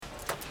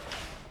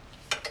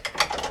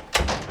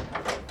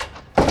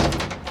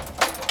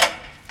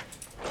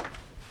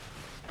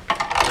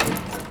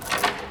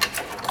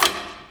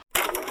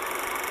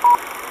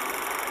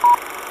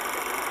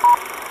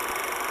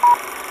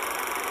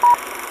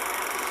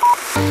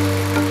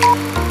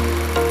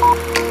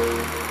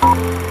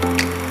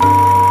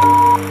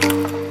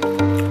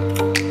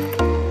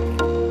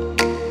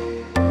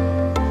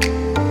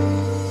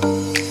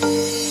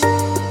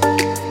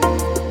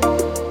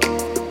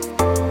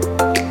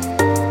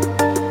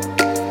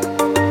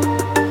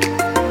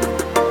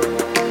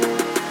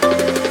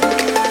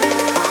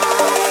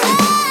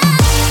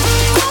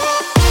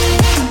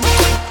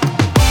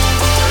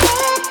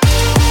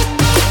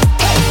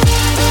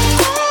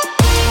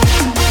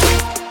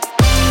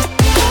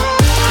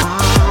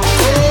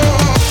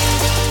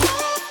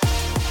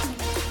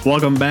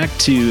Welcome back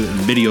to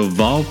Video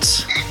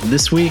Vault.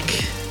 This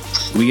week,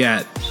 we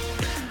got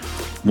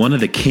one of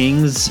the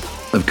kings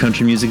of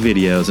country music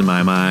videos in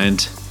my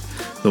mind.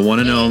 The one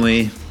and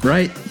only,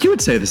 right? You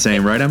would say the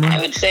same, right, Emma? I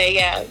would say,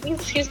 yeah.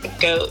 He's the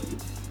GOAT.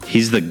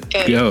 He's the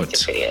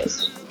GOAT.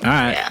 All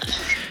right.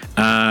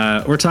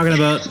 Yeah. We're talking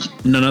about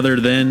none other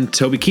than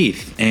Toby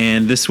Keith.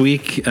 And this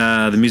week,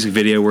 the music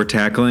video we're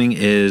tackling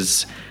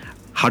is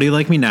How Do You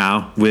Like Me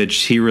Now,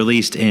 which he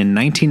released in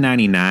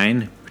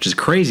 1999, which is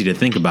crazy to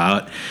think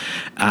about.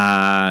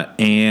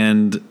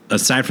 And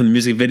aside from the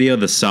music video,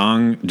 the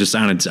song just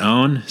on its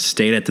own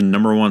stayed at the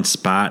number one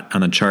spot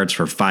on the charts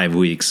for 5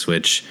 weeks,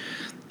 which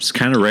is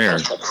kind of rare.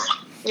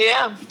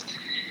 Yeah.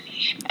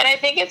 And I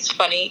think it's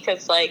funny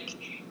because, like,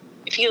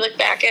 if you look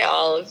back at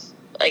all of,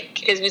 like,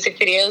 his music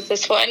videos,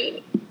 this one,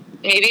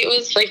 maybe it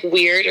was, like,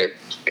 weird or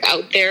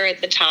out there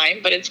at the time,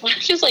 but it's one of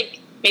just, like,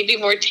 maybe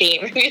more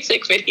tame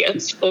music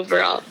videos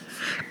overall.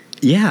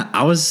 Yeah,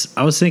 I was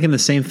thinking the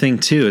same thing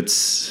too.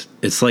 It's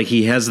like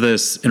he has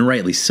this, and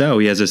rightly so,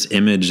 he has this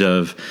image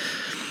of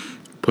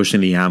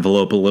pushing the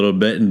envelope a little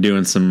bit and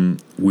doing some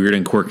weird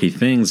and quirky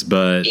things,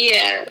 but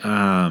yeah,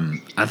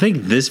 I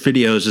think this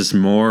video is just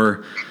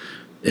more,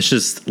 it's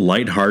just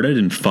lighthearted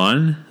and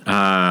fun.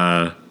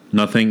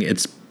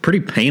 It's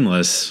pretty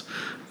painless,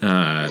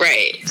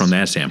 right, from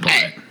that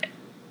standpoint.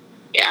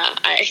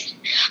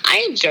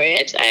 I enjoy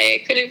it.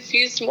 I could have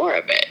used more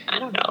of it. I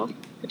don't know.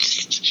 I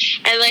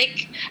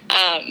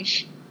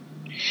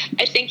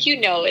think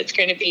it's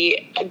going to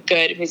be a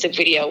good music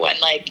video when,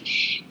 like,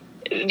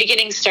 the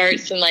beginning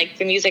starts and, like,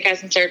 the music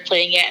hasn't started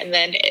playing yet, and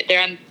then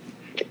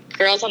the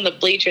girls on the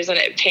bleachers and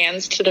it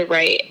pans to the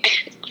right.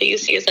 All you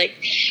see is, like,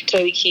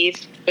 Toby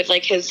Keith with,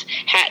 like, his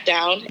hat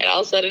down, and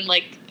all of a sudden,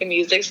 like, the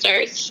music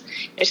starts.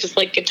 It's just,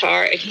 like,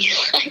 guitar, and he,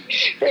 like,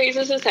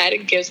 raises his head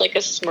and gives, like,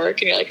 a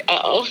smirk, and you're like,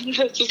 uh-oh,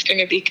 this is going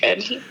to be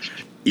good.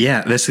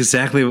 Yeah, that's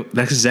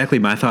exactly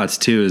my thoughts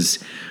too.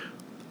 Is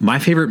my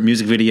favorite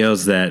music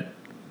videos that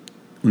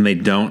when they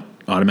don't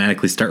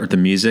automatically start with the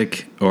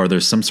music, or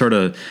there's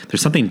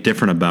something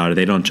different about it,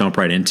 they don't jump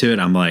right into it.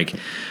 I'm like,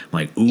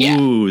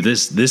 ooh, yeah.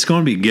 This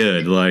going to be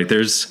good. Like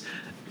there's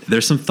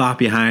some thought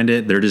behind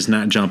it. They're just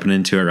not jumping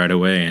into it right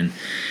away. And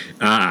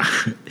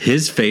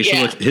his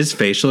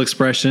facial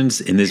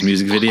expressions in this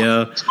music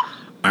video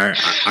are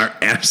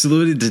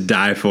absolutely to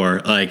die for.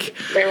 Like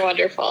they're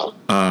wonderful.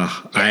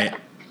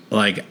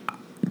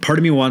 Part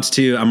of me wants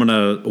to, I'm going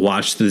to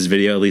watch this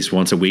video at least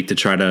once a week to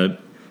try to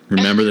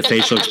remember the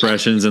facial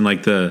expressions and,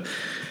 like, the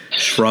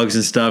shrugs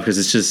and stuff, because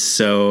it's just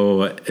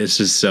so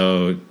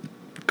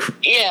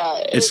yeah,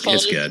 it's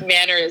good.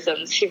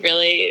 Mannerisms. He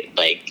really,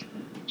 like,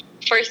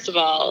 first of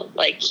all,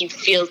 like, he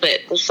feels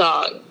it, the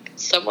song.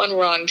 Someone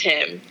wronged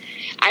him.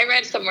 I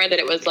read somewhere that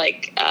it was,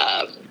 like,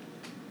 a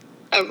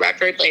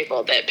record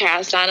label that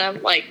passed on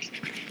him. Like,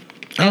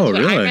 oh,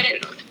 really? I read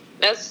it.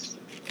 That's,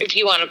 if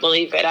you want to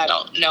believe it, I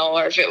don't know,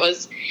 or if it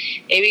was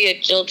maybe a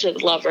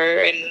jilted lover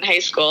in high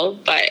school,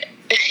 but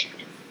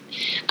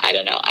I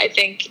don't know. I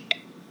think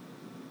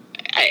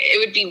it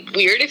would be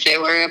weird if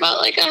it were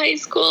about, like, a high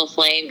school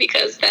flame,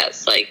 because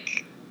that's,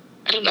 like,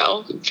 I don't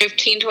know,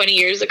 15, 20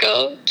 years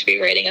ago to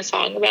be writing a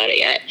song about it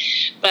yet.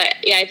 But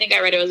yeah, I think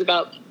I read it was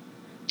about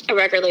a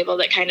record label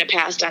that kind of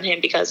passed on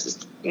him because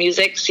his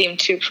music seemed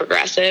too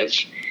progressive.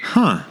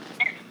 Huh.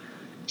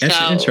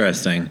 That's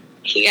interesting.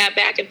 He got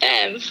back at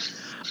them.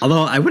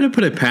 Although I wouldn't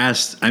put it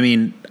past, I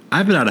mean,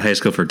 I've been out of high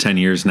school for 10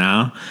 years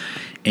now,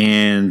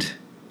 and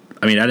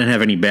I mean, I didn't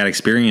have any bad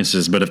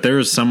experiences, but if there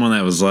was someone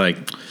that was like,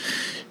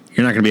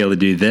 you're not going to be able to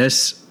do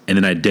this, and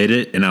then I did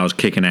it and I was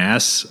kicking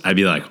ass, I'd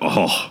be like,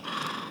 oh.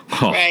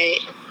 Right.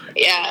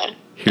 Yeah.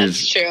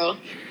 That's true.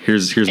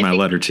 Here's my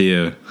letter to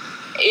you.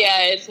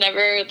 Yeah, it's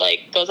never,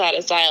 like, goes out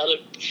of style to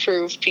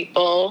prove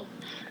people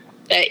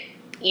that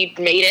you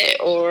made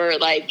it or,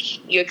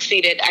 like, you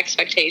exceeded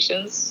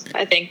expectations.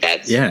 I think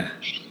that's... Yeah.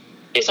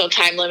 There's no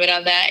time limit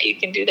on that. You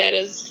can do that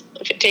as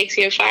if it takes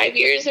you 5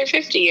 years or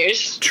 50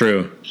 years.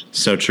 True.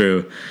 So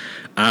true.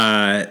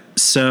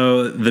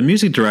 So the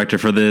music director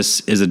for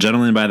this is a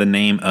gentleman by the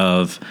name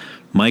of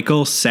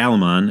Michael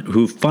Salomon,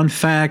 who, fun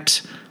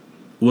fact,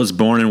 was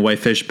born in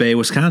Whitefish Bay,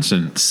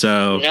 Wisconsin.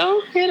 So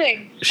no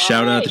kidding.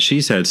 Shout out to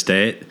Cheesehead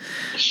State.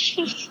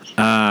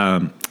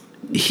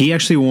 He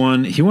actually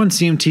won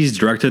CMT's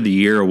Director of the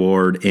Year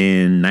award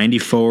in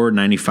 94,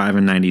 95,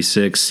 and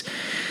 96.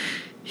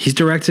 He's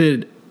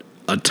directed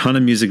a ton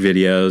of music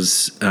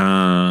videos.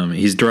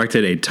 He's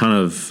directed a ton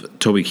of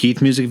Toby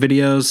Keith music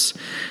videos,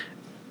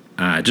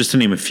 just to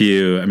name a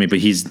few. I mean, but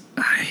he's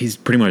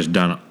pretty much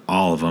done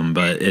all of them.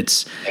 But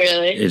it's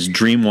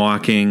Dream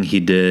Walking. He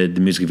did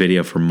the music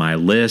video for My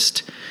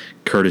List,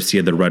 courtesy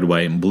of the Red,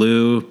 White, and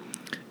Blue,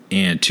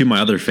 and two of my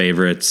other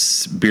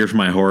favorites, Beer for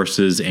My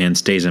Horses and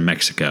Stays in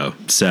Mexico.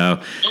 So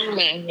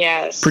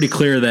yes, pretty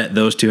clear that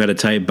those two had a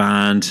tight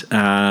bond.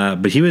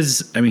 But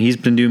he's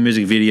been doing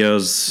music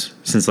videos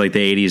since, like,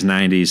 the 80s,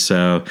 90s.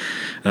 So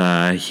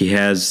he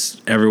has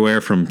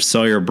everywhere from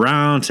Sawyer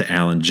Brown to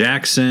Alan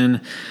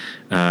Jackson.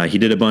 He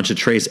did a bunch of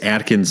Trace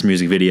Atkins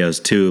music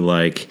videos too,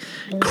 like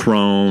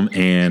Chrome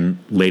and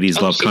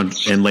Ladies Love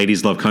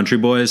Country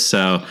Boys.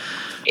 So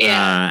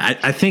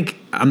I think,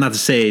 I'm not to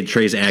say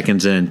Trace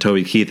Atkins and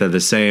Toby Keith are the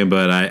same,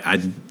 but I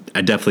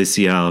definitely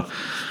see how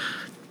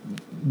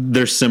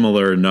they're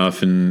similar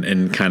enough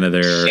in kind of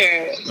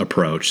their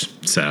approach.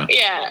 So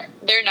yeah,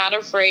 they're not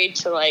afraid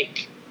to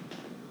like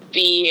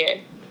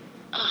be,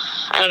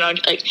 I don't know,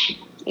 like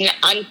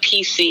on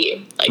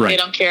PC. Like they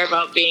don't care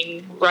about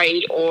being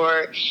right,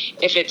 or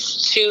if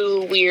it's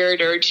too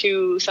weird or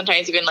too,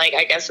 sometimes even like,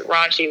 I guess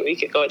raunchy, we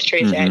could go with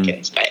Trace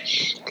Atkins, but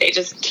they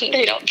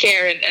don't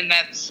care. And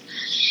that's,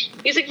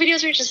 music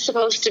videos are just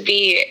supposed to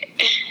be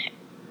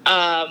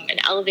an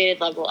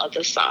elevated level of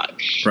the song.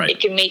 Right.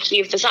 It can make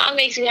you, if the song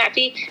makes you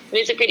happy,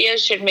 music videos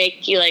should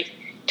make you like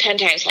 10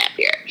 times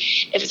happier.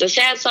 If it's a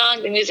sad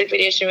song, the music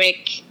video should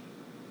make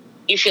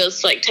you feel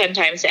like 10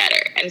 times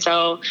sadder. And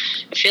so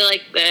I feel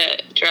like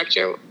the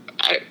director,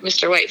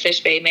 Mr.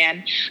 Whitefish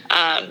Bayman,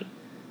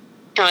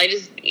 probably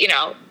just,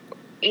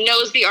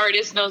 knows the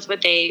artist, knows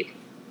what they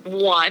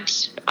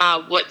want,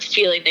 what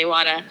feeling they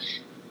want to,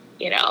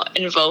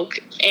 invoke.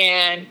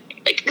 And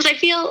because I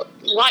feel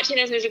watching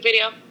this music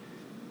video,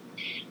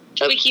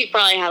 Toby Keith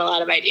probably had a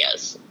lot of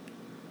ideas.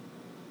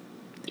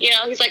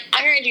 He's like,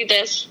 I'm going to do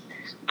this.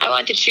 I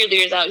want the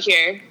cheerleaders out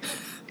here.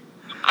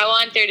 I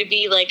want there to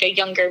be like a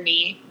younger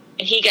me.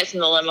 And he gets in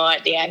the limo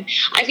at the end.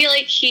 I feel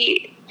like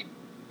he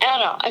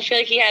had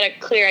a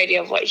clear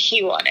idea of what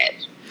he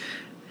wanted.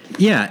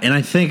 Yeah, and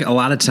I think a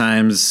lot of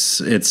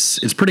times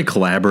it's pretty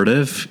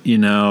collaborative.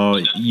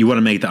 You want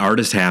to make the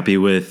artist happy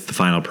with the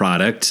final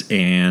product,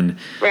 and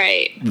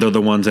they're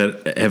the ones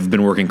that have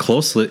been working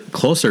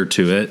closer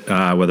to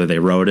it, whether they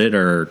wrote it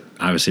or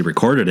obviously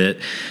recorded it.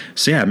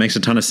 So yeah, it makes a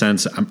ton of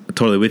sense. I'm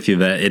totally with you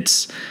that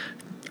it's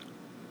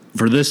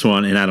for this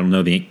one, and I don't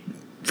know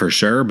for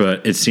sure,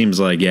 but it seems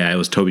like it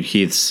was Toby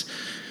Keith's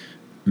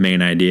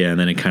main idea, and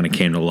then it kind of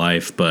came to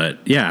life. But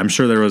yeah, I'm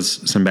sure there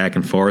was some back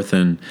and forth,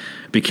 and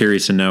be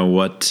curious to know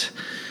what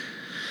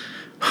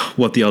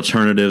the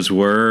alternatives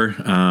were.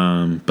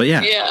 But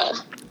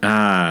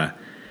yeah.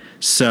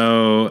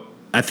 So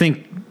I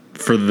think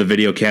for the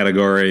video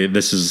category,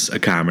 this is a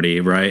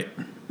comedy, right?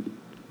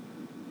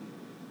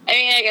 I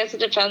mean, I guess it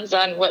depends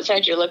on what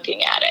side you're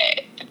looking at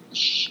it.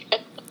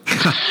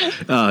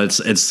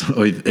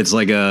 It's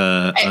like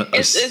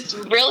it's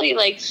really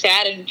like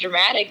sad and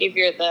dramatic if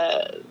you're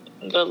the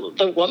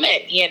woman,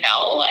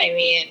 I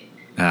mean.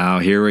 Oh,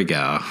 here we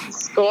go.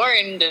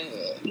 Scorned,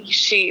 and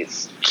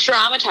she's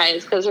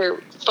traumatized because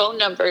her phone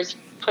number's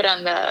put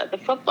on the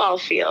football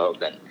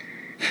field. And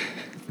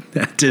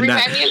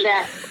remind me of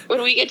that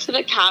when we get to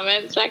the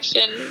comment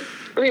section.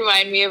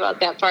 Remind me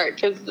about that part,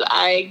 because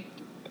I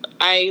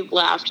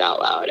laughed out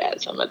loud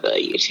at some of the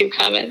YouTube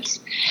comments.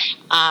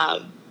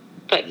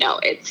 But no,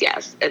 it's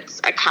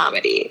a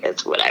comedy.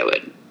 It's what I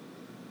would.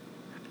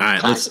 All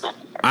right, let's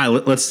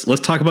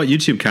talk about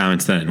YouTube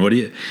comments then.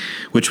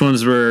 Which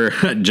ones were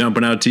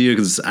jumping out to you?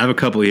 Because I have a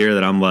couple here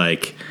that I'm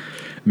like,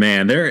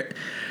 man,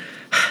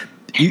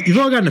 you've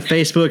all gotten to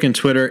Facebook and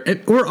Twitter.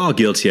 We're all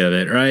guilty of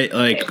it, right?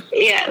 Like,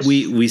 yes.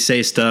 we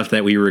say stuff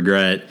that we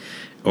regret,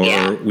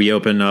 or we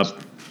open up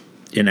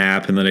an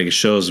app and then it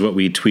shows what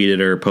we tweeted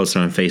or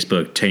posted on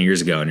Facebook 10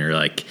 years ago, and you're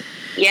like,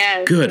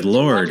 yeah, good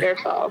Lord.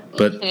 Wonderful.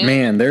 But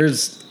man,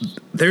 there's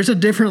a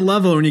different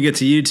level when you get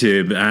to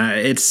YouTube.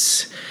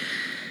 It's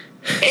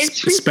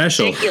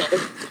special.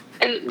 Ridiculous.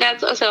 And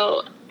that's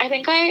also, I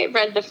think I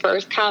read the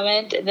first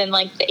comment and then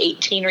like the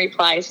 18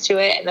 replies to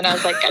it, and then I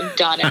was like, I'm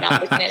done. I'm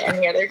not looking at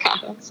any other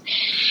comments.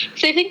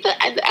 So I think that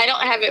I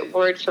don't have it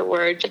word for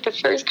word, but the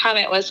first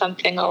comment was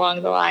something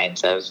along the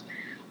lines of,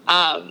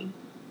 wow,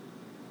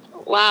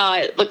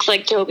 it looks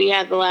like Toby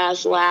had the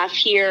last laugh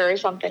here, or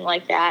something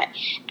like that.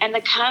 And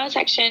the comment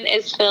section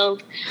is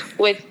filled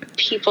with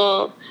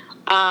people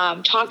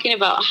talking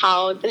about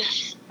how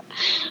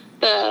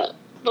the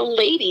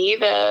lady,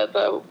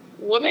 the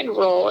woman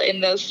role in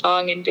this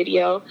song and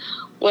video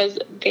was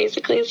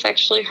basically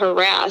sexually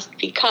harassed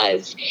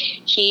because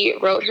he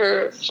wrote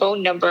her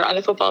phone number on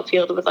the football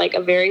field with like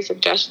a very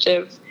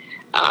suggestive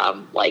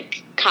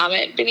like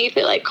comment beneath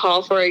it, like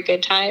call for a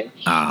good time.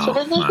 Oh, so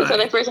then like this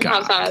other person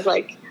comes on and is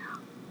like,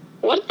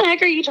 what the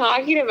heck are you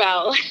talking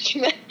about?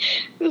 Like,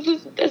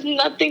 this has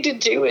nothing to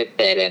do with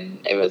it.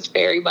 And it was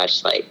very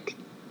much like,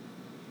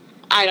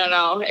 I don't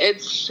know.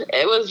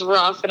 It was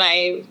rough, and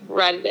I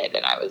read it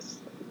and I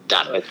was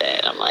done with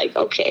it. I'm like,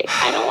 okay,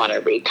 I don't want to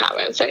read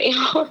comments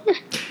anymore.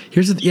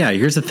 Here's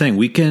the thing.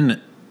 We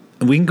can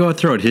go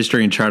throughout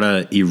history and try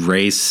to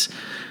erase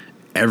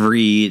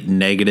every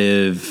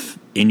negative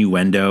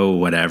innuendo,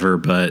 whatever.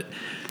 But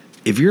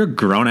if you're a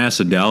grown ass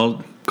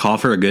adult, call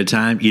for a good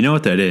time. You know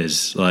what that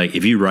is. Like,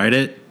 if you write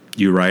it,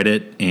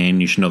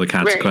 and you should know the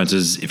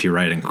consequences if you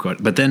write it.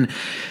 But then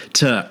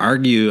to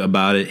argue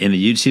about it in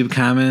the YouTube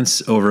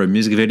comments over a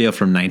music video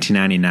from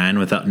 1999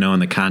 without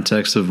knowing the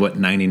context of what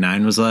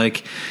 99 was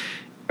like,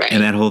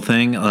 and that whole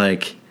thing,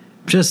 like,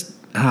 just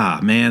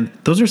man,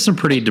 those are some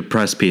pretty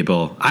depressed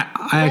people.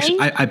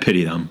 I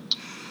pity them.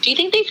 Do you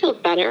think they feel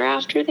better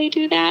after they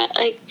do that?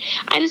 Like,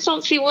 I just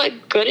don't see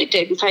what good it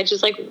did besides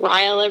just, like,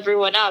 rile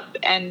everyone up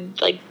and,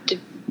 like,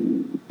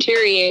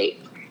 deteriorate.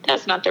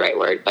 That's not the right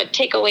word, but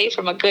take away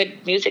from a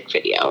good music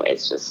video.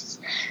 It's just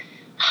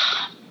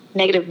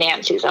negative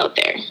Nancy's out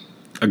there.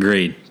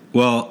 Agreed.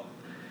 Well,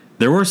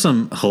 there were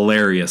some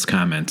hilarious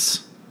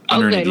comments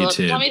underneath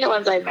YouTube. Tell me the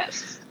ones I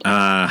missed.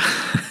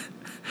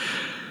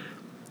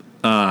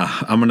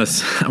 I'm gonna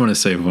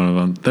save one of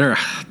them.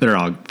 They're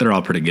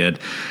all pretty good.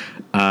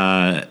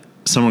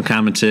 Someone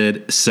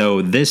commented,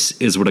 "So this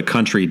is what a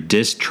country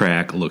diss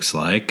track looks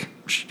like."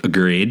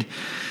 Agreed.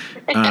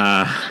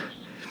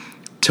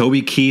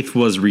 Toby Keith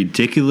was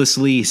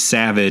ridiculously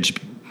savage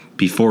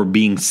before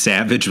being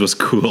savage was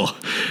cool.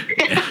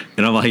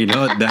 And I'm like, you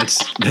know what?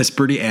 That's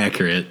pretty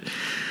accurate.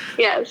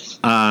 Yes.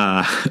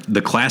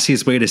 The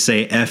classiest way to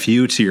say F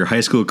you to your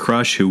high school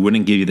crush who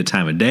wouldn't give you the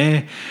time of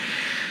day.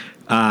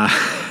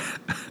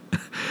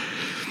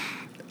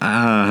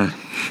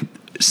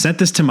 Sent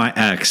this to my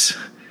ex.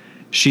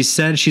 She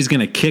said she's going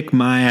to kick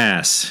my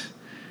ass.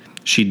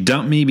 She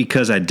dumped me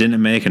because I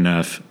didn't make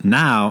enough.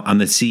 Now I'm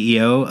the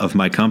CEO of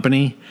my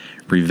company.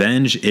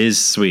 Revenge is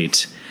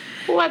sweet.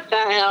 What the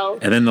hell?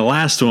 And then the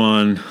last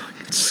one,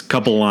 it's a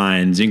couple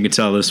lines. You can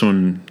tell this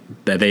one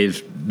that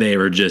they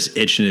were just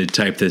itching to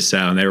type this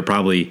out, and they were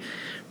probably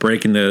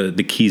breaking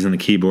the keys on the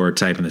keyboard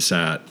typing this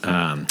out.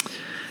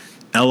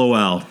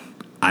 LOL,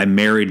 I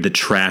married the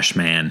trash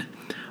man.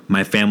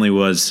 My family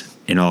was,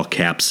 in all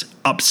caps,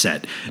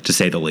 upset, to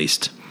say the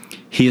least.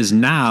 He is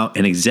now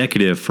an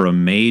executive for a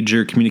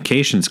major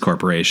communications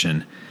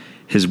corporation.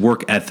 His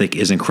work ethic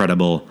is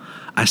incredible.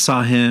 I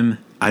saw in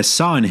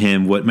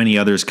him what many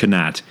others could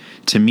not.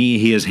 To me,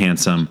 he is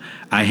handsome.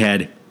 I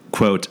had,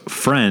 quote,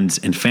 friends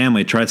and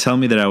family try to tell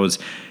me that I was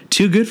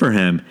too good for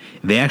him.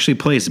 They actually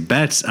placed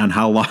bets on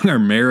how long our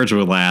marriage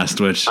would last,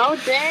 which oh,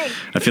 dang.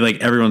 I feel like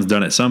everyone's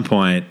done at some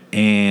point.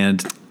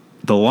 And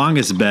the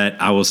longest bet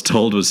I was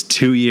told was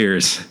 2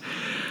 years.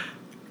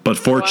 But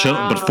four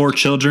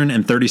children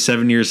and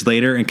 37 years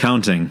later and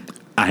counting,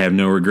 I have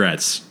no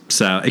regrets.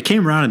 So it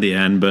came around at the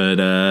end, but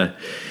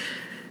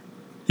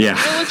yeah.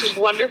 You know what's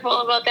wonderful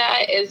about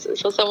that is,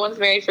 so someone's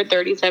married for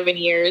 37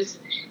 years.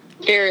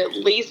 They're at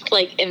least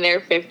like in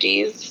their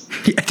 50s.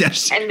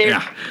 Yeah, and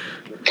they're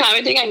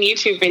commenting on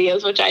YouTube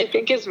videos, which I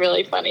think is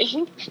really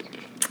funny.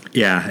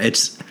 Yeah,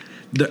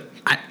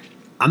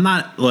 I'm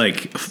not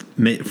like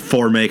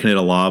for making it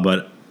a law,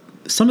 but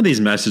some of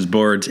these message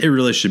boards, it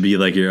really should be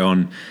like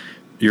your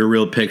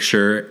real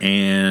picture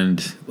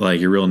and like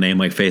your real name,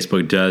 like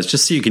Facebook does,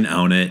 just so you can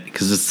own it.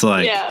 Because it's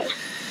like, yeah.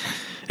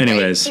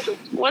 Anyways, right.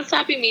 What's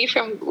stopping me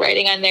from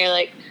writing on there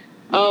like,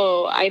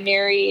 oh, I'm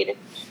going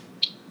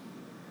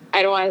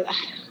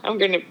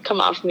to come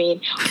off mean.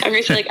 I'm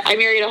going to say like, I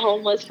married a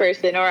homeless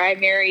person, or I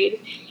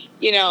married,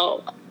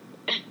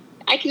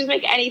 I can just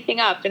make anything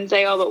up and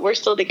say, oh, but we're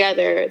still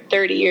together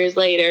 30 years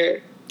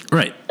later.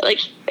 Right.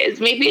 Like,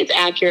 maybe it's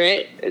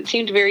accurate. It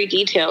seemed very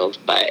detailed,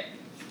 but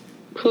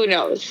who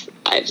knows?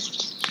 I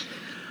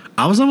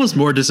was almost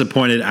more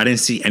disappointed. I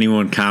didn't see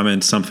anyone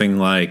comment something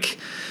like,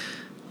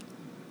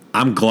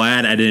 I'm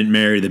glad I didn't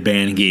marry the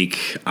band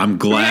geek. I'm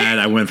glad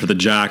I went for the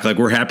jock. Like,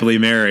 we're happily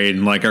married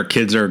and like our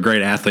kids are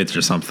great athletes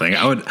or something.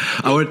 I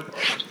would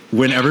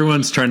when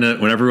everyone's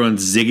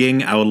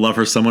zigging, I would love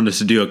for someone just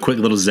to do a quick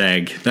little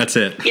zag. That's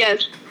it.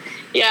 Yes.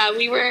 Yeah,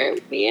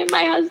 me and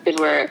my husband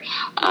were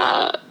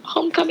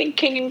homecoming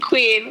king and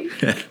queen.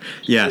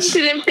 Yes.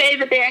 Didn't pay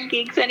the band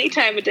geeks any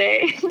time of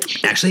day.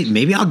 Actually,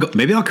 maybe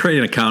I'll create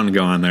an account and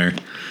go on there.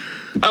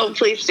 Oh,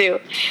 please do.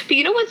 But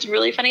you know what's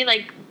really funny?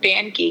 Like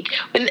Band Geek,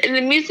 when in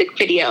the music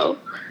video,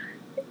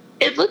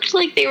 it looked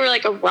like they were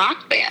like a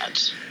rock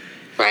band,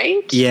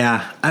 right?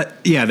 Yeah,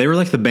 they were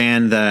like the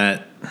band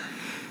that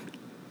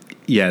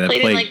played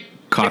in, like,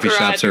 coffee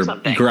shops or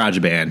garage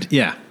band.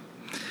 Yeah.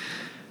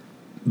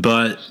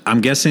 But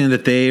I'm guessing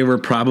that they were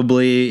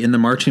probably in the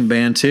marching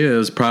band too. It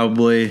was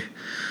probably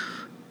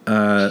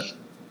their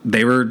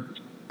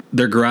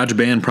garage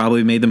band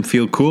probably made them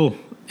feel cool.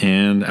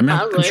 And I mean,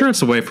 I'm sure it's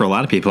the way for a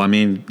lot of people. I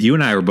mean, you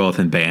and I were both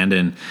in band,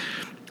 and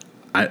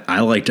I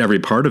liked every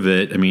part of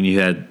it. I mean,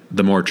 you had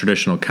the more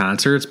traditional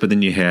concerts, but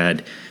then you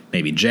had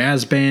maybe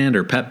jazz band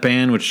or pep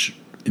band, which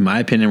in my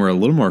opinion were a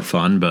little more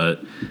fun.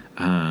 But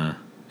yeah,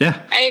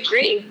 I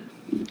agree.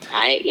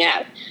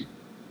 Yeah.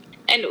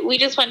 And we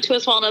just went to a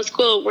small enough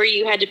school where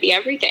you had to be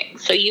everything.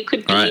 So you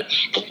could be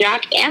the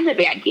jock and the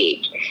band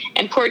geek.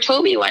 And poor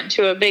Toby went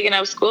to a big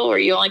enough school where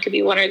you only could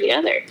be one or the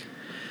other.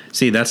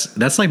 See,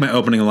 that's like my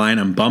opening line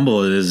on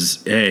Bumble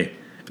is, hey,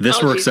 if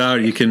this works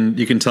out, you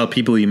can tell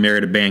people you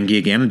married a band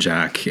geek and a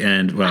jock.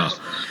 And, well,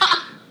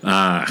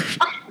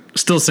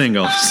 still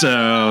single.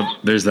 So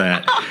there's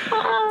that.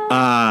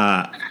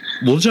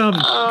 We'll jump.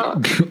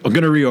 I'm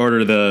going to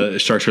reorder the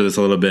structure of this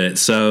a little bit.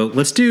 So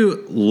let's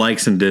do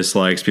likes and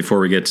dislikes before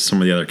we get to some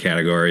of the other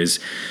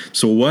categories.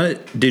 So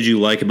what did you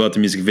like about the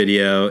music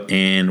video,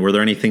 and were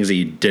there any things that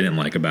you didn't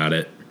like about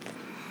it?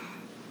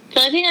 The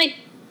only thing I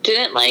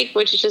didn't like,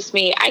 which is just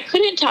me, I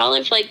couldn't tell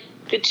if like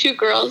the two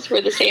girls were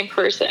the same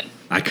person.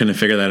 I couldn't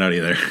figure that out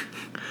either.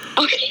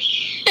 Okay.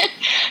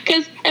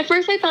 Because at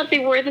first I thought they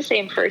were the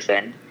same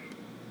person.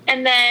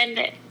 And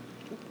then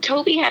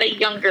Toby had a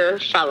younger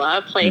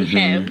fella play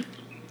him.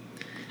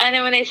 And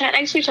then when they sat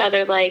next to each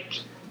other, like,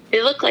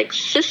 they look like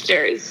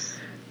sisters.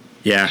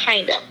 Yeah.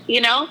 Kind of,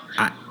 you know?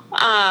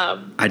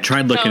 I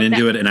tried looking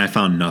into it, and I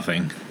found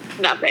nothing.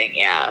 Nothing,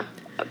 yeah.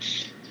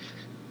 That's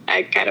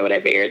kind of what I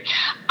figured.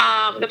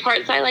 The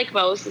parts I like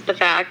most is the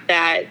fact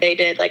that they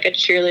did, like, a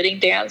cheerleading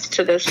dance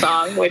to this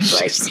song, which,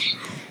 like,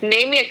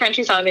 name me a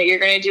country song that you're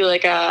going to do,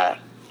 like, a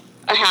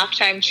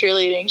halftime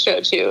cheerleading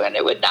show to, and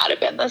it would not have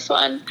been this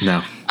one.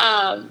 No.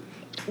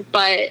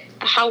 But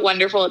how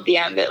wonderful at the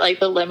end that, like,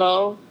 the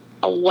limo,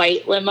 a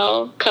white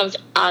limo, comes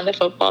on the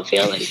football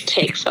field and just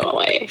takes them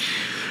away.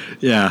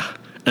 Yeah.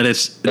 And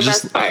it's the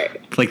just best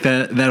part. Like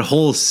that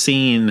whole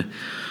scene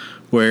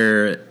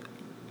where,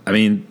 I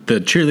mean, the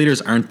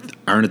cheerleaders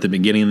aren't at the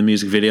beginning of the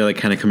music video. They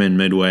kind of come in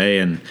midway,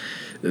 and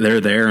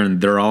they're there,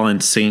 and they're all in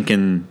sync,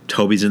 and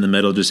Toby's in the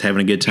middle just having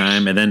a good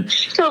time. And then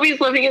Toby's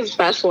living his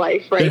best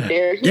life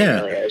there. He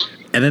really is.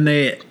 And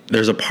then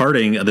there's a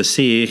parting of the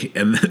sea,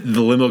 and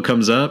the limo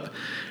comes up.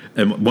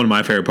 And one of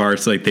my favorite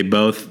parts, like, they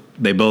both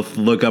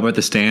look up at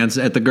the stands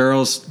at the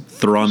girls,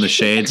 throw on the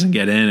shades, and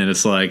get in. And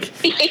it's like,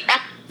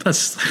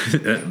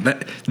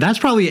 that's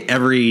probably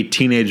every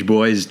teenage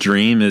boy's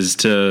dream, is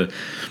to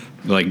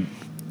like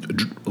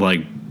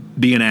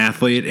be an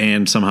athlete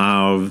and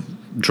somehow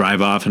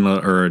drive off in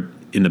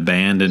the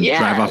band and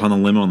drive off on the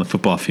limo on the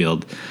football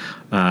field.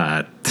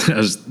 That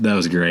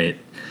was great.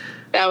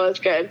 That was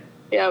good.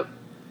 Yep.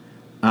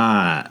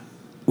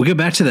 We go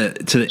back to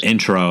the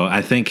intro.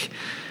 I think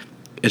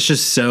it's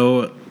just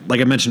so, like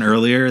I mentioned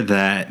earlier,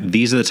 that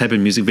these are the type of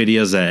music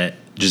videos that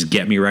just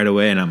get me right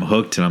away, and I'm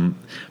hooked, and I'm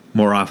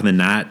more often than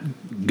not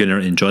going to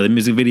enjoy the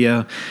music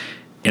video.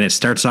 And it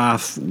starts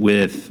off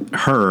with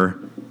her,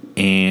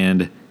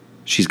 and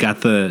she's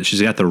got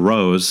the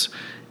rose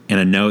and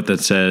a note that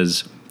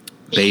says,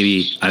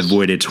 "Baby, I've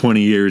waited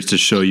 20 years to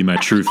show you my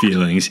true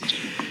feelings.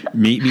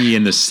 Meet me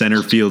in the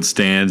center field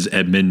stands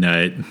at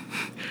midnight."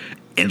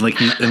 And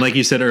like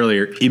you said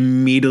earlier,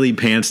 immediately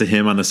pans to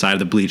him on the side of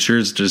the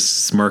bleachers,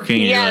 just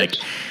smirking. And you're like,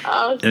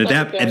 and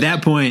at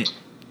that point,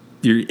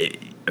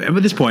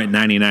 at this point,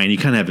 99, you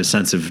kind of have a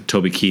sense of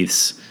Toby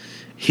Keith's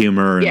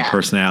humor and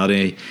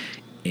personality.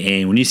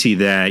 And when you see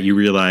that, you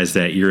realize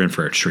that you're in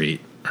for a treat.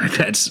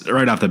 That's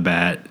right off the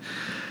bat.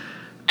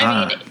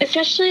 I mean,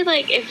 especially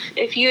like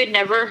if you had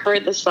never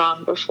heard the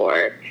song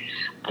before.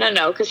 I don't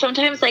know, because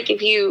sometimes, like,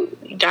 if you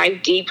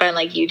dive deep on,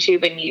 like,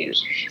 YouTube and you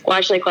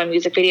watch, like, one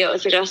music video, it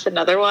suggests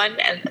another one,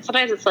 and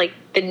sometimes it's, like,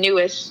 the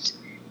newest,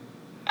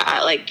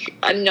 like,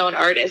 unknown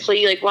artist. So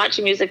you, like, watch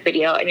a music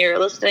video, and you're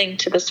listening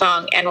to the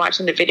song and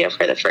watching the video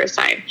for the first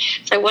time.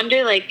 So I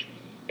wonder, like,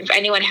 if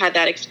anyone had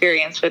that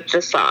experience with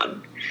the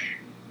song.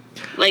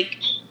 Like,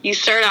 you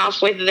start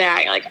off with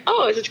that, you're like,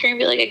 oh, is this going to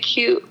be, like, a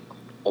cute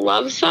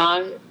love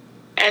song?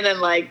 And then,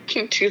 like,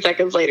 2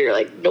 seconds later, you're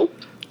like, nope,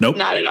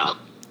 not at all.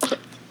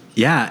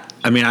 Yeah,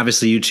 I mean,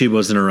 obviously YouTube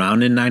wasn't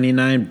around in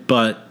 99,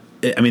 but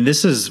I mean,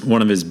 this is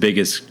one of his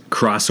biggest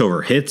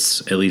crossover hits,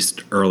 at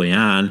least early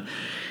on.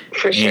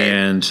 For sure.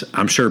 And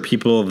I'm sure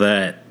people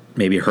that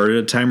maybe heard it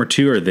a time or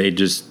two, or they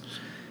just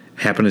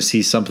happen to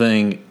see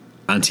something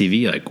on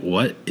TV, like,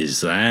 what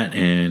is that?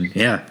 And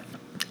yeah.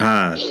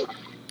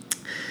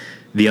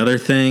 The other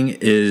thing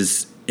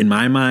is, in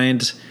my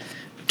mind,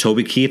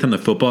 Toby Keith on the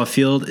football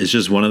field is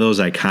just one of those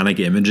iconic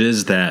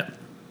images that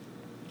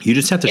you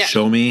just have to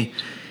show me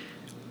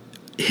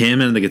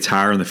him and the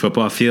guitar on the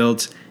football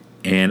field,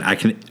 and I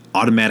can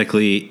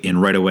automatically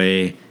and right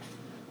away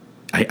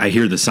I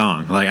hear the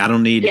song. Like, I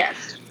don't need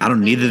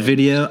the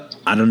video,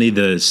 I don't need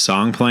the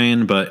song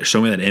playing, but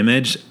show me that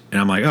image,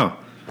 and I'm like, oh,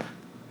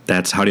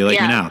 that's How Do You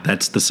Like Me Now.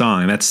 That's the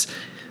song. I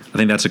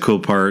think that's a cool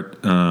part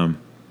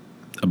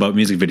about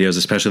music videos,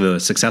 especially the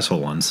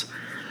successful ones.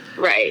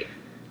 Right.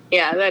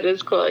 Yeah, that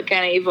is cool. It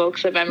kind of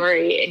evokes a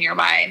memory in your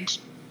mind.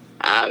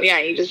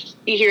 You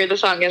hear the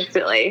song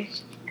instantly.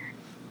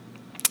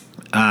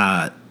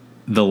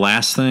 The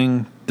last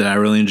thing that I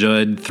really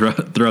enjoyed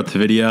throughout the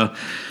video,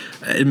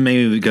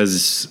 maybe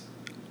because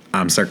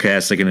I'm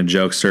sarcastic and a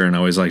jokester and I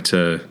always like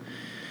to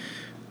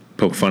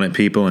poke fun at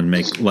people and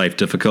make life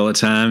difficult at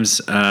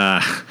times,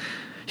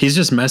 he's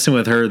just messing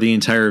with her the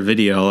entire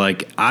video.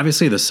 Like,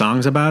 obviously the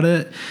song's about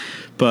it,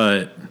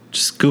 but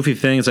just goofy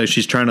things like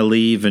she's trying to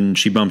leave and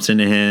she bumps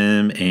into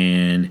him,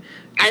 and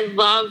I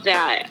love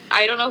that.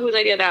 I don't know whose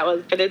idea that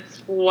was, but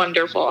it's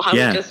wonderful. How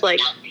it's just like,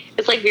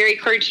 it's like very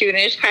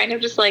cartoonish, kind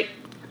of just like,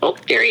 oh,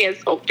 there he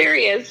is. Oh, there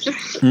he is.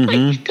 Just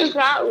like, does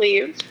not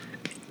leave.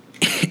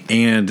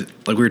 And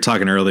like we were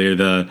talking earlier,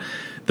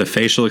 the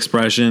facial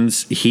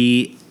expressions,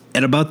 he,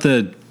 at about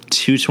the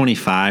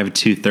 225,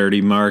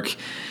 230 mark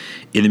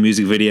in the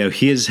music video,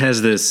 he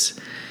has this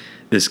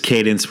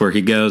cadence where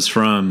he goes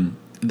from,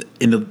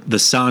 in the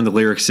song, the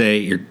lyrics say,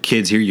 "Your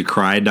kids hear you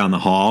cry down the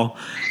hall,"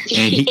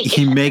 and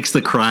he makes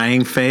the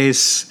crying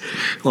face,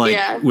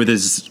 like with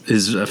his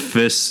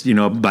fists,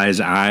 by his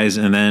eyes,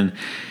 and then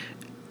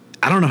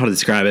I don't know how to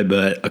describe it,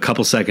 but a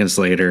couple seconds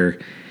later,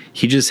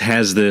 he just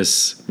has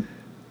this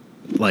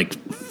like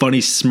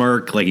funny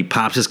smirk, like he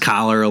pops his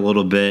collar a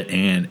little bit,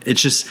 and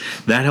it's just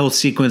that whole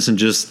sequence and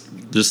just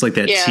like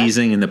that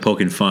teasing and the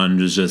poking fun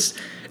was just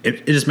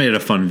it just made it a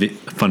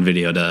fun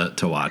video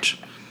to watch.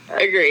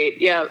 Agreed.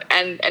 Yeah,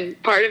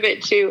 and part of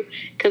it too,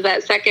 because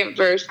that second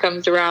verse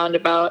comes around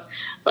about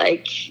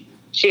like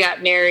she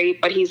got married,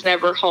 but he's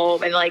never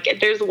home, and like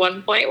there's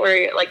one point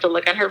where like the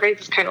look on her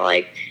face is kind of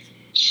like,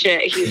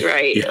 shit, he's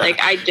right. Yeah.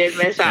 Like I did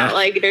miss out.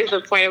 Like there's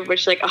a point at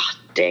which like, oh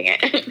dang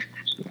it.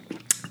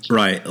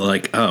 Right,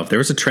 like if there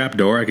was a trap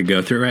door I could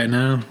go through right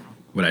now,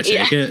 would I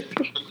take it?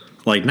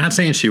 Like not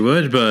saying she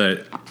would,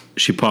 but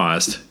she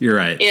paused. You're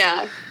right.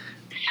 Yeah,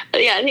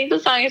 I think the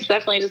song is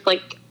definitely just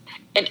like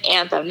an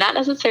anthem. Not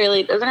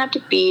necessarily, it doesn't have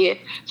to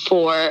be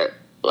for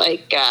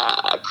like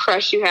a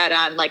crush you had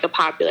on like a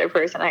popular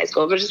person in high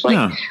school, but just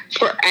like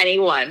for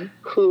anyone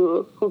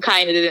who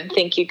kind of didn't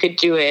think you could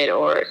do it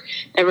or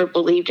never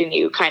believed in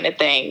you kind of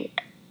thing.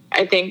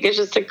 I think it's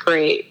just a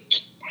great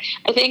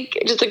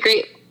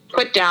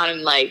put down,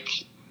 and like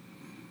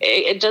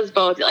it does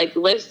both. It like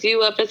lifts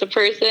you up as a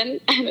person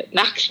and it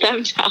knocks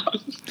them down.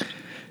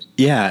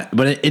 Yeah,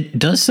 but it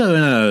does so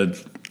in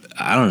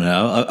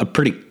a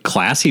pretty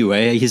classy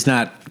way. He's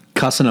not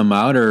cussing them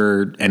out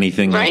or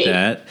anything like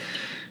that.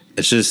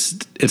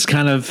 It's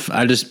kind of,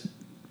 I just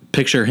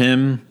picture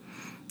him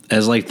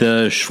as like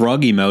the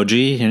shrug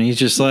emoji, and he's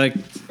just like,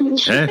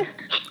 hey,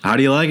 how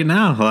do you like it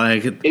now?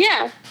 Like,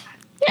 yeah,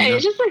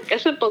 it's just like a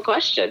simple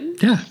question.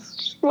 Yeah.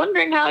 Just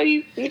wondering how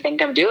you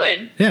think I'm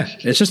doing. Yeah,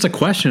 it's just a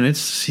question.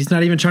 He's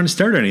not even trying to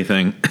start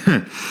anything.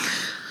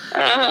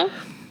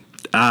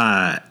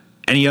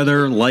 Any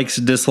other likes,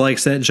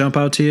 dislikes that jump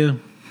out to you?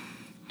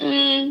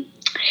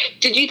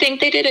 Did you think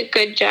they did a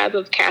good job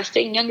of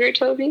casting younger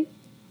Toby?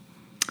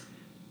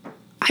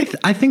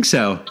 I think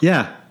so.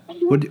 Yeah.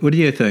 What do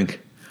you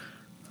think?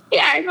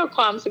 Yeah, I have no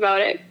qualms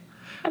about it.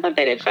 I thought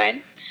they did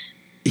fine.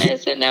 I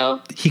just didn't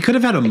know. He could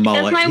have had a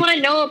mullet. That's why I want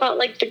to know about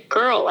like the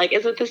girl. Like,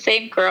 is it the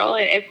same girl?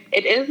 And if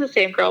it is the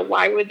same girl,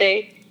 why would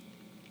they?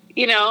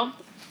 Yeah.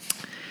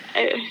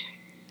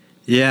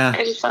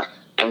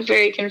 I'm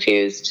very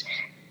confused.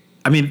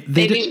 I mean,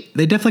 they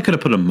definitely could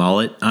have put a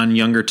mullet on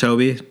younger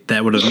Toby.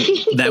 That would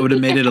have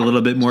made it a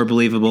little bit more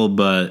believable.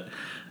 But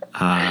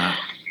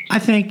I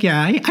think,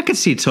 I could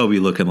see Toby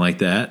looking like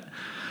that.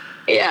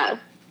 Yeah.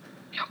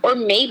 Or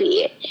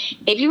maybe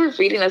we're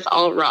reading this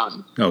all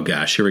wrong. Oh,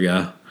 gosh. Here we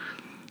go.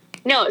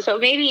 No, so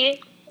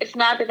maybe it's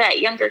not that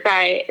younger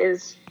guy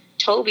is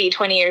Toby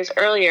 20 years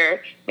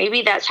earlier.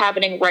 Maybe that's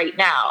happening right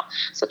now.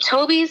 So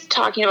Toby's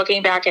talking about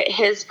getting back at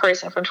his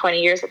person from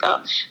 20 years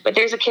ago. But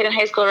there's a kid in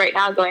high school right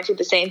now going through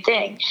the same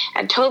thing.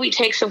 And Toby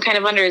takes him kind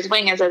of under his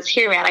wing and says,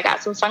 here, man, I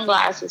got some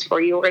sunglasses for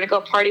you. We're going to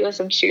go party with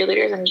some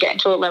cheerleaders and get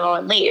into a limo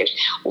and leave.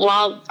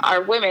 While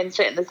our women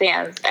sit in the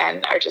stands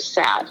and are just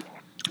sad.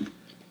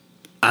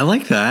 I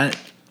like that.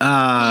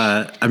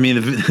 I mean,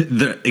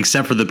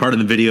 except for the part of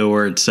the video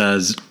where it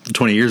says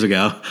 20 years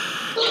ago.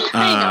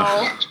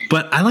 I know.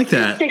 But I like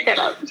that. Pick that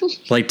up.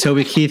 Like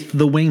Toby Keith,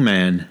 the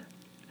wingman.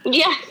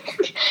 Yeah.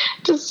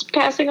 Just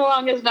passing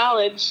along his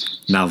knowledge.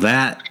 Now did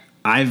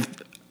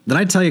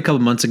I tell you a couple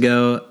months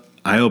ago,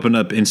 I opened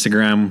up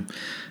Instagram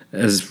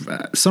as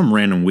some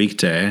random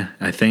weekday,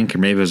 I think, or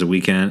maybe it was a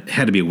weekend. It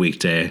had to be a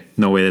weekday.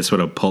 No way this would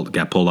have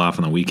got pulled off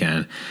on the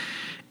weekend.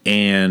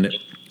 And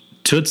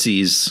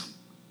Tootsie's,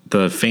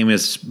 the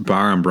famous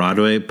bar on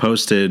Broadway,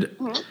 posted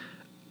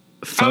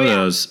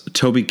photos. Oh, yeah.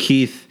 Toby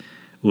Keith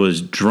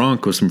was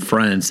drunk with some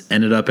friends,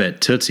 ended up at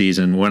Tootsie's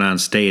and went on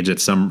stage at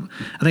I think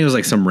it was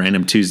like some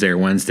random Tuesday or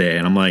Wednesday.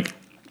 And I'm like,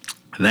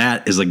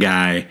 that is a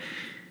guy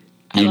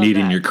you need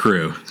in your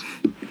crew.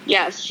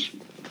 Yes.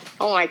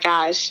 Oh my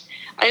gosh.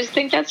 I just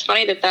think that's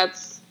funny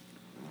that's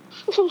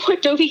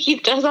what Toby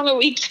Keith does on the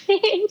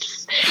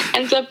weekdays.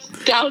 Ends up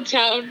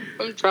downtown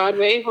on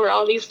Broadway where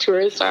all these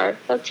tourists are.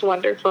 That's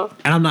wonderful.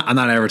 And I'm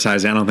not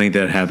advertising. I don't think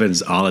that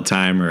happens all the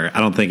time, or I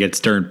don't think it's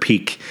during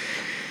peak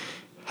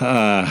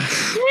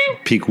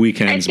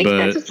weekends. I think but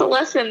that's just a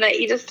lesson that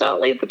you just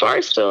don't leave the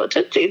bar still at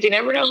Tootsie's. You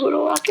never know who to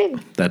walk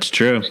in. That's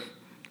true.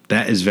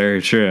 That is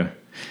very true.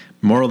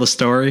 Moral of the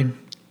story: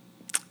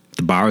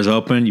 the bar is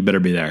open. You better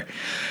be there.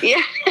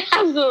 Yeah,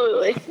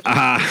 absolutely.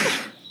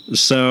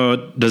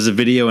 So does the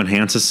video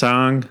enhance a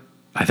song?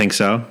 I think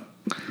so.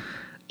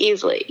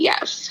 Easily,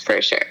 yes,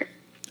 for sure.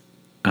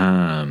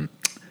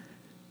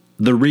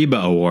 The Reba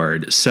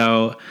Award.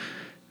 So,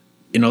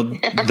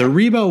 the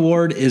Reba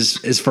Award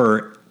is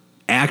for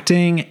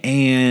acting,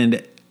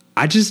 and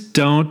I just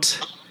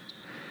don't.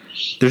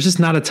 There's just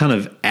not a ton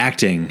of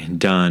acting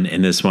done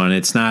in this one.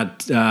 It's not.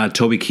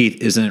 Toby Keith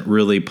isn't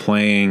really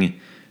playing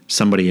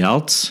somebody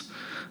else.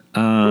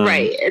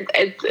 Right.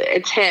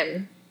 It's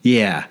him.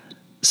 Yeah.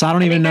 So I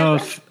don't even know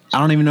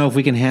if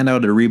we can hand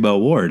out a Reba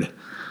Award.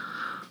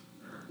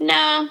 No,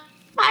 I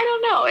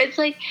don't know. It's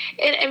like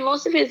in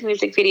most of his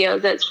music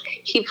videos,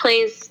 he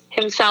plays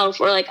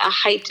himself or like a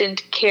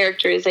heightened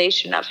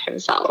characterization of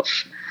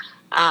himself.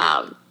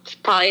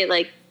 Probably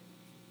like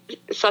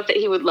stuff that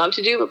he would love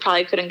to do, but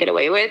probably couldn't get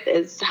away with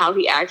is how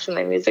he acts in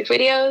the music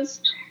videos.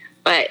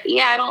 But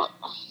yeah,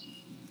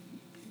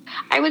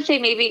 I would say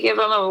maybe give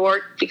him an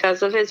award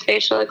because of his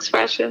facial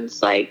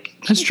expressions. Like,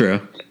 that's true.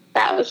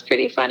 That was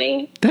pretty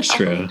funny. That's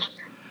true.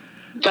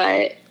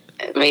 But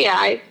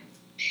yeah,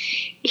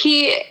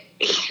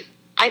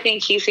 I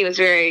think he seems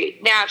very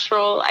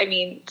natural. I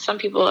mean, some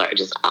people are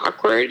just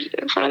awkward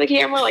in front of the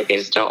camera, like they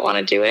just don't want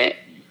to do it.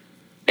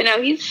 But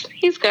no,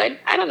 he's good.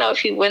 I don't know if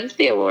he wins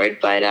the award,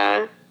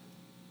 but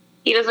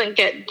he doesn't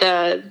get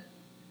the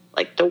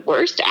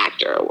worst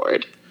actor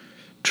award.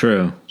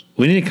 True.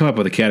 We need to come up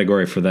with a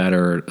category for that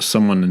or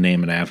someone to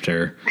name it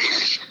after.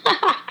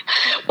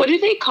 What do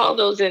they call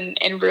those in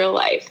real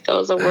life?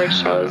 Those award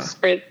shows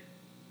where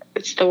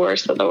it's the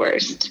worst of the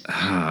worst.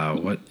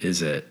 What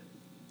is it?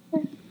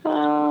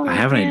 I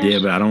have an idea,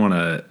 but I don't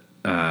want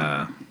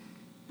to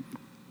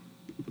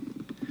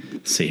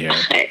see here.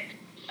 I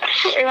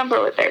don't remember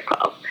what they're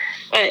called.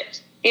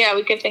 But yeah,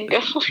 we could think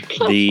of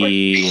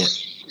the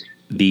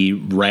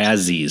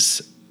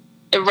Razzies.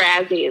 The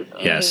Razzies.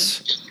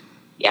 Yes.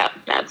 Yep,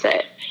 that's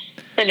it.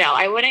 So no,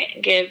 I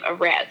wouldn't give a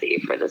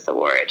Razzie for this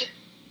award.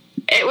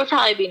 It would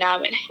probably be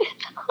nominated.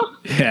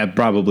 Yeah,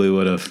 probably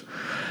would have.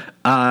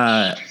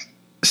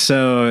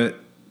 So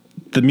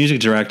the music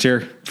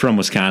director from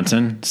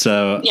Wisconsin.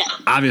 So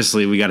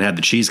obviously we got to have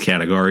the cheese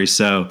category.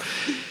 So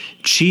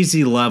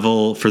cheesy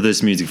level for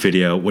this music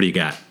video. What do you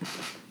got?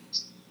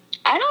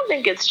 I don't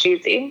think it's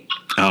cheesy.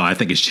 Oh, I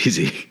think it's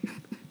cheesy.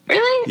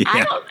 Really?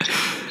 Yeah.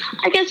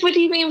 I guess, what do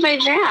you mean by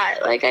that?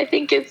 Like, I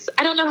think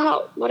I don't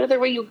know what other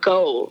way you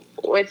go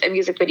with a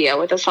music video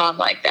with a song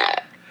like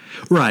that.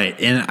 Right.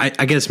 And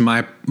I guess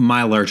my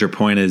larger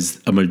point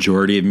is a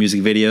majority of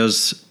music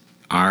videos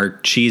are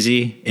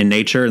cheesy in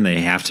nature, and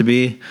they have to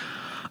be.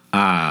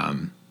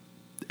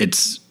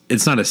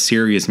 It's not a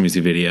serious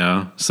music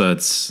video, so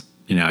it's,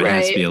 it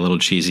has to be a little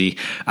cheesy.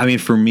 I mean,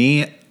 for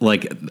me,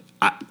 like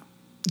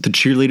the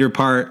cheerleader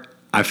part,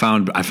 I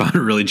found it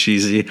really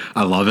cheesy.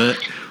 I love it,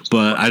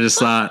 but I just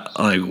thought,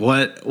 like,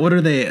 what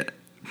are they?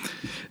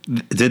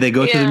 Did they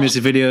go through the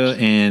music video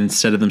and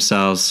said to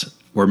themselves,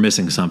 "We're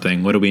missing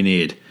something. What do we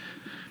need?"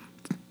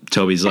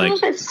 Toby's like, I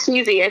don't know if it's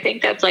cheesy. I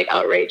think that's like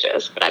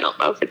outrageous, but I don't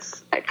know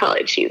if I call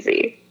it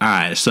cheesy. All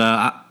right, so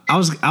I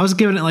was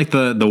giving it like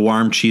the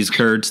warm cheese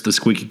curds, the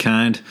squeaky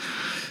kind.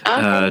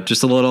 Okay.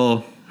 Just a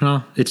little,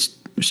 it's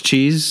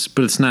cheese,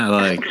 but it's not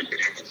like.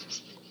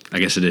 I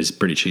guess it is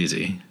pretty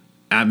cheesy.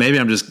 Maybe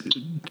I'm just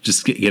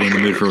getting in the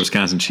mood for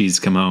Wisconsin cheese.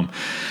 Come home.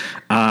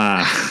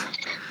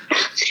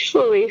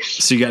 So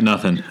you got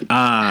nothing. No,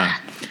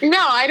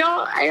 I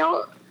don't.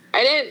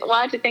 I didn't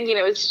want to thinking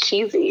it was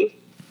cheesy.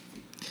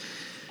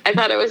 I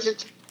thought it was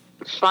just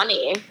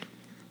funny.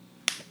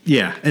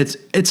 Yeah,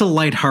 it's a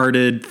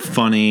lighthearted,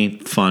 funny,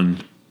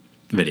 fun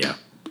video.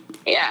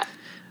 Yeah.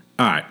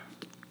 All right.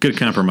 Good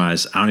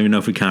compromise. I don't even know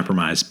if we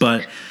compromise,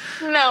 but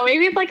no,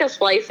 maybe it's like a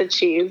slice of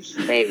cheese.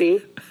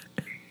 Maybe.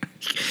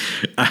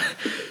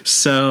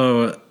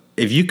 So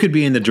if you could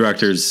be in the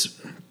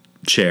director's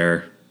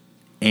chair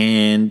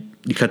and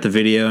you cut the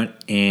video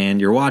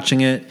and you're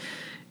watching it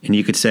and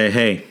you could say,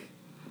 hey,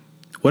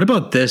 what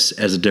about this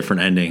as a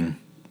different ending?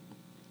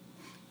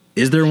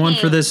 Is there one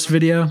for this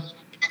video?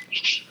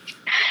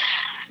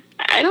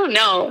 I don't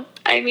know.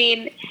 I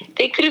mean,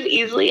 they could have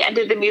easily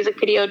ended the music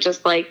video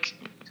just like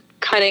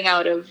cutting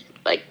out of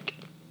like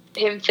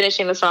him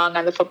finishing the song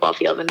on the football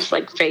field and just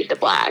like fade to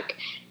black.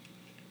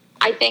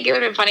 I think it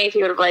would have been funny if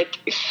he would have like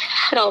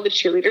had all the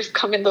cheerleaders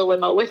come in the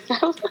limo with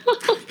them.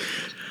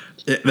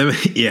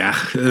 Yeah,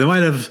 that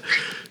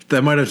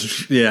might have,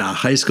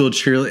 high school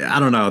cheerleader. I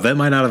don't know. That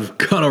might not have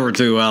gone over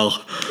too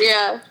well.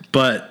 Yeah.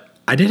 But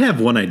I did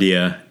have one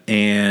idea,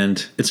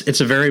 and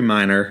it's a very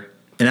minor,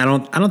 and I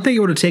don't think it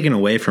would have taken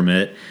away from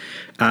it.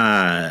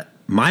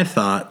 My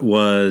thought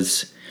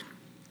was,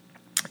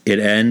 it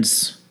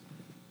ends.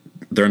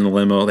 They're in the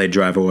limo. They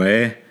drive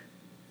away,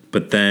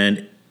 but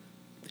then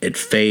it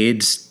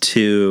fades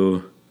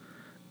to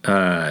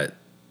the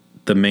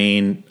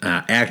main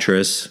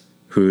actress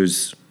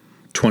who's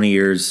 20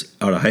 years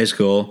out of high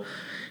school,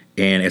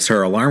 and it's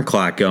her alarm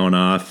clock going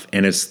off,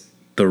 and it's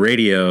the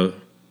radio,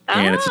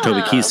 and it's a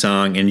Toby Keith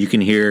song, and you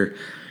can hear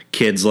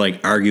kids like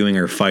arguing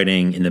or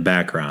fighting in the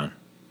background.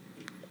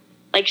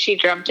 Like she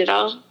dreamt it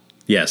all?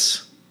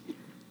 Yes.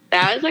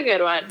 That was a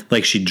good one.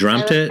 Like she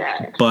dreamt it,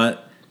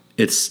 but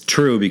it's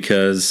true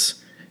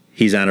because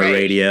he's on a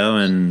radio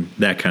and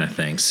that kind of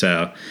thing.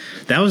 So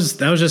that was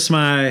just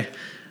my,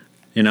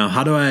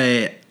 how do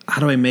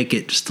I make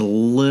it just a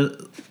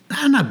little,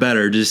 not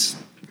better, just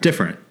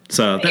different.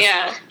 So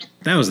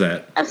that was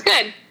that. That's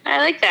good. I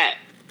like that.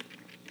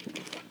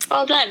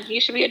 Well done.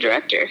 You should be a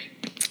director.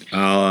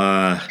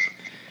 I'm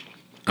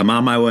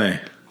on my way.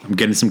 I'm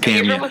getting some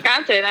camera. You're from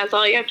Wisconsin. That's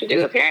all you have to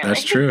do, apparently.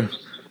 That's true.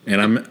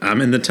 And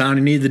I'm in the town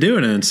you need to do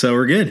it in, so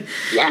we're good.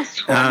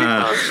 Yes.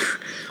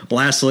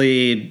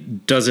 Lastly,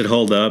 does it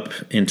hold up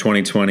in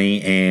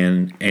 2020?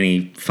 And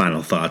any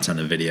final thoughts on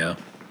the video?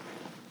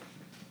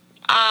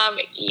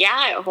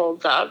 Yeah, it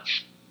holds up.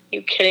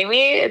 You kidding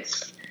me?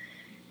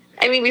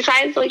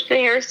 Besides like the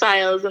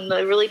hairstyles and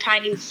the really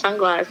tiny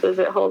sunglasses,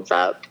 it holds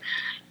up.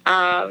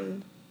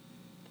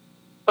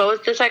 What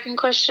was the second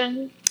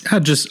question?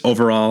 Just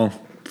overall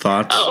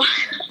thoughts. Oh,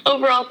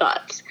 overall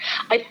thoughts.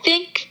 I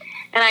think,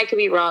 and I could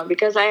be wrong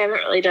because I haven't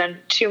really done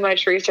too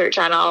much research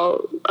on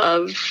all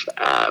of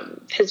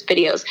his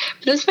videos,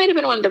 but this might have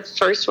been one of the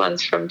first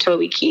ones from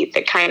Toby Keith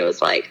that kind of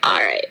was like, all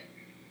right,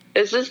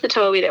 this is the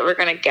Toby that we're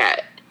going to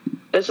get.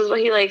 This is what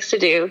he likes to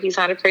do. He's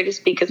not afraid to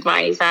speak his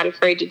mind. He's not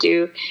afraid to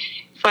do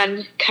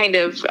fun kind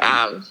of,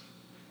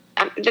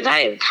 they're not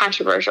even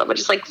controversial, but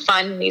just like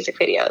fun music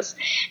videos.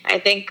 I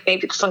think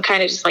maybe this one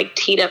kind of just like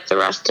teed up the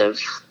rest of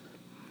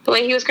the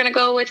way he was going to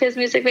go with his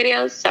music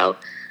videos. So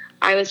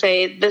I would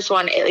say this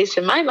one, at least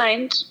in my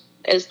mind,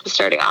 is the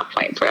starting off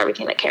point for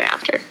everything that came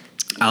after.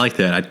 I like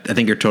that. I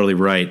think you're totally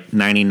right.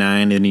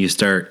 99, and you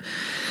start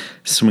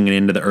swinging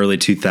into the early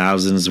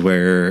 2000s Mm-hmm.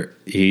 where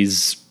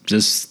he's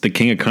just the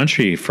king of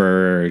country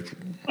for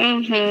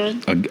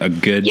a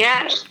good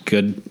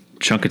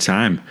chunk of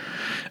time.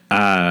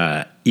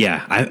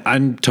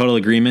 I'm total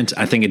agreement.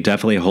 I think it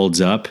definitely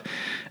holds up.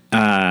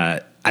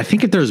 I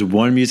think if there's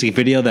one music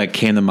video that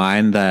came to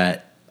mind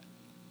that,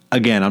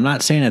 again, I'm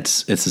not saying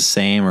it's the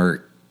same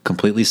or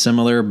completely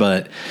similar,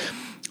 but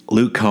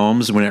Luke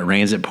Combs, When It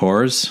Rains, It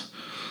Pours.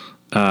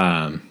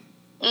 Yeah.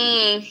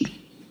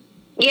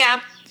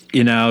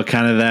 You know,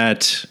 kind of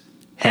that.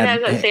 It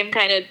has that same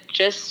kind of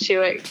gist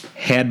to it.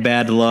 Had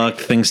bad luck.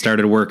 Things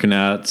started working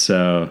out.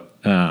 So,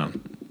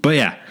 but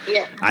yeah.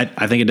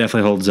 I think it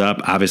definitely holds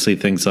up. Obviously,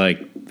 things like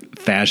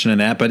fashion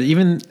and that. But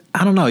even,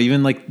 I don't know,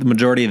 even like the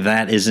majority of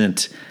that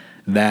isn't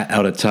that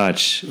out of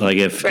touch. Like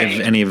if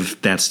any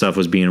of that stuff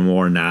was being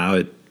worn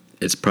now,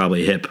 it's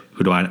probably hip.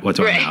 What do I know?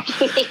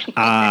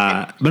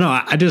 But no,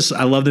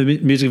 I love the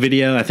music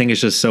video. I think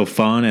it's just so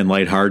fun and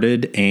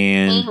lighthearted.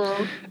 And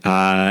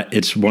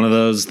it's one of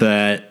those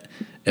that,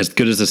 as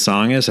good as the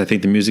song is, I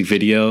think the music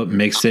video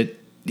makes it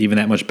even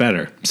that much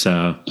better.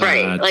 So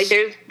like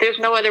there's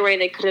no other way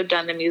they could have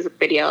done the music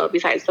video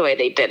besides the way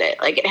they did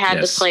it. Like it had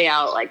to play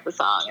out like the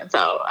song, and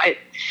so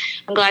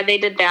I'm glad they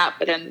did that.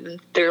 But then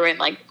threw in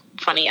like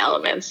funny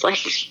elements like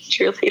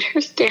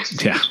cheerleaders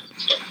dancing. Yeah,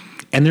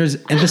 and there's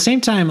at the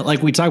same time,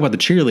 like we talk about the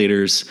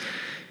cheerleaders,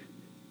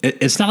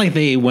 it's not like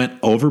they went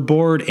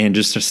overboard and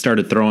just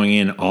started throwing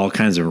in all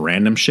kinds of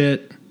random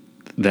shit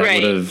that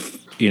would have,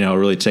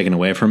 really taken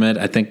away from it.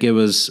 I think it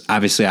was,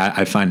 obviously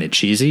I find it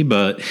cheesy,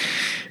 but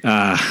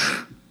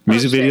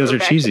music videos are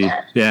cheesy.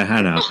 Yeah,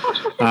 I know.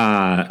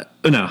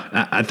 No,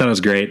 I thought it was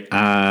great.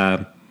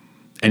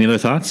 Any other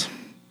thoughts?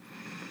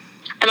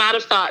 I'm out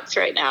of thoughts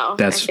right now.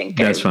 That's fine.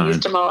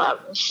 Used them all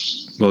up.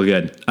 Well,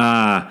 good.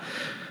 Well,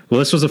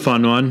 this was a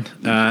fun one.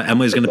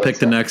 Emily's going to pick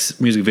the next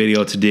music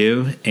video to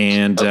do.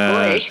 And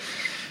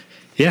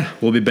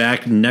we'll be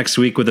back next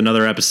week with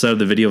another episode of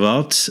the Video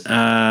Vault.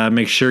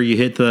 Make sure you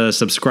hit the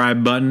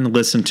subscribe button.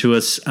 Listen to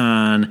us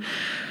on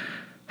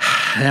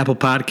Apple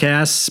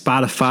Podcasts,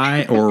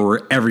 Spotify, or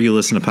wherever you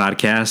listen to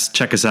podcasts.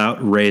 Check us out,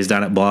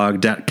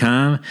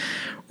 raised.blog.com.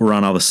 We're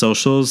on all the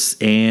socials.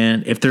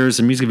 And if there's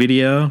a music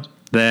video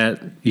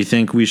that you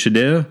think we should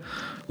do,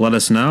 let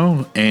us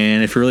know.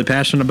 And if you're really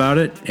passionate about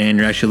it and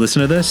you're actually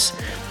listening to this,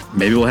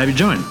 maybe we'll have you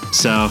join.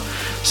 So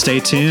stay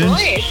tuned.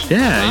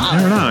 I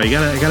don't know. You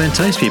gotta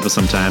entice people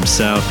sometimes.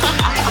 So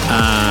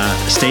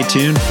stay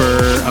tuned for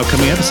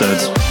upcoming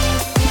episodes.